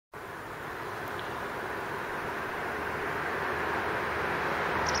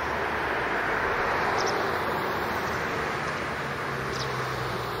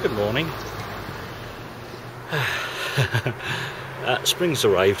Good morning. Spring's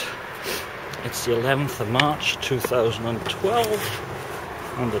arrived. It's the 11th of March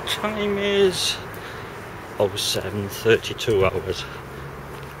 2012 and the time is 07:32 hours.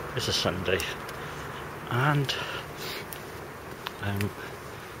 It's a Sunday and I'm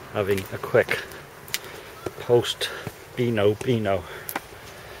having a quick post beano.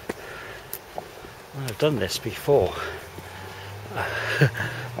 I've done this before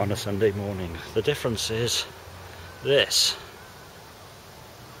on a Sunday morning. The difference is this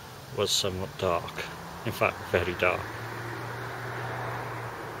was somewhat dark, in fact very dark.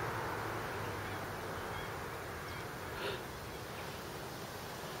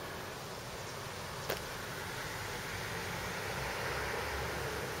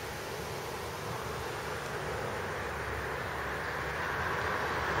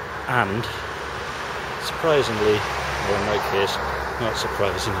 And surprisingly, or in my case, not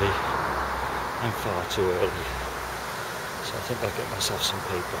surprisingly, I'm far too early. So I think I'll get myself some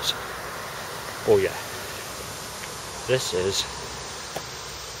papers. Oh yeah, this is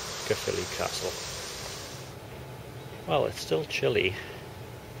Caerphilly Castle. Well, it's still chilly,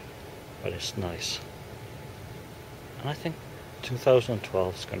 but it's nice. And I think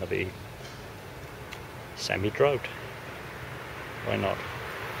 2012 is going to be semi-drought. Why not?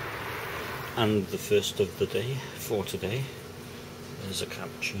 And the first of the day for today is a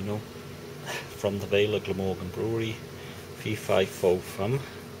cappuccino from the Vale of Glamorgan Brewery, V54 from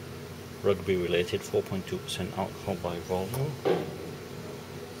rugby related, 4.2% alcohol by volume.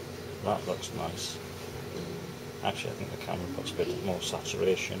 That looks nice. Actually, I think the camera puts a bit more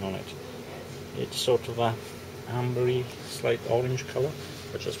saturation on it. It's sort of a ambery, slight orange colour,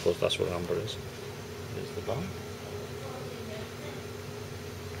 which I suppose that's what amber is. There's the bar.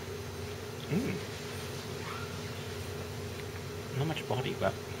 Not much body,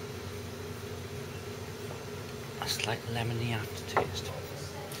 but a slight lemony aftertaste.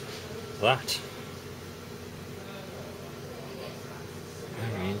 That I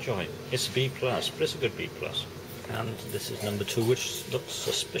really enjoy. It's a B+, but it's a good B+. And this is number 2, which looks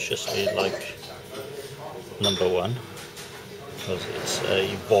suspiciously like number 1, because it's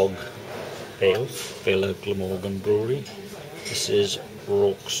a Bog Ale, Vale of Glamorgan Brewery. This is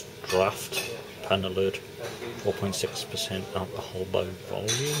Roke's Draft, pan alert, 4.6% alcohol by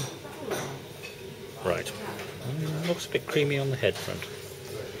volume. Right, looks a bit creamy on the head front.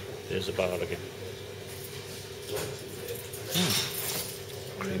 There's a bar again.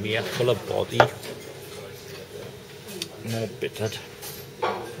 Creamier, full of body, more bittered.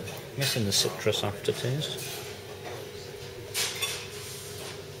 Missing the citrus aftertaste.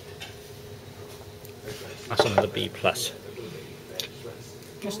 That's another B+.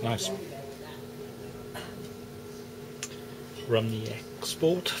 That's nice. Rumney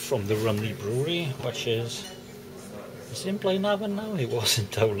Export from the Rumney Brewery, which is in Blaenavon now. It was in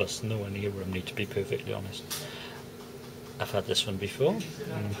Dowlas, nowhere near Rumney, to be perfectly honest. I've had this one before,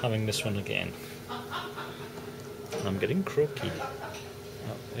 and I'm having this one again. And I'm getting croaky.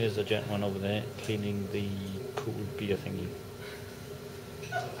 Oh, here's the gentleman over there cleaning the cooled beer thingy.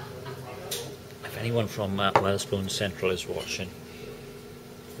 If anyone from Welsh Central is watching,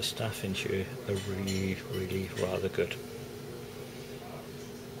 the staff in here are really rather good.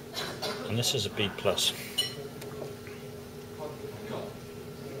 And this is a B+.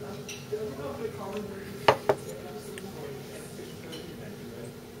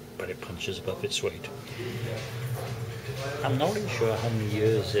 But it punches above its weight. I'm not really sure how many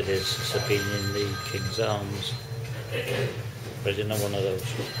years it is since I've been in the King's Arms, but I didn't have one of those.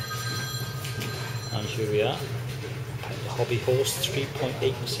 And here we are. Hobby Horse,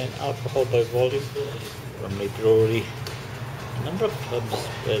 3.8% alcohol by volume, Rumney Brewery. A number of pubs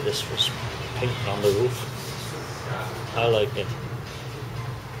where this was painted on the roof. I like it.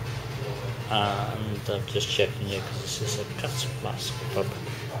 And I'm just checking here because this is a Cat's Flask pub.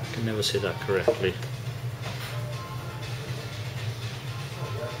 I can never say that correctly.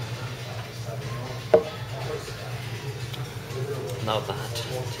 Now that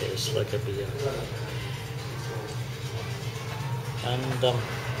tastes like a beer. And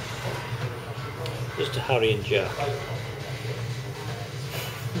just a Harry and Jack.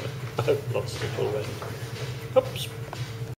 I've lost it already. Oops.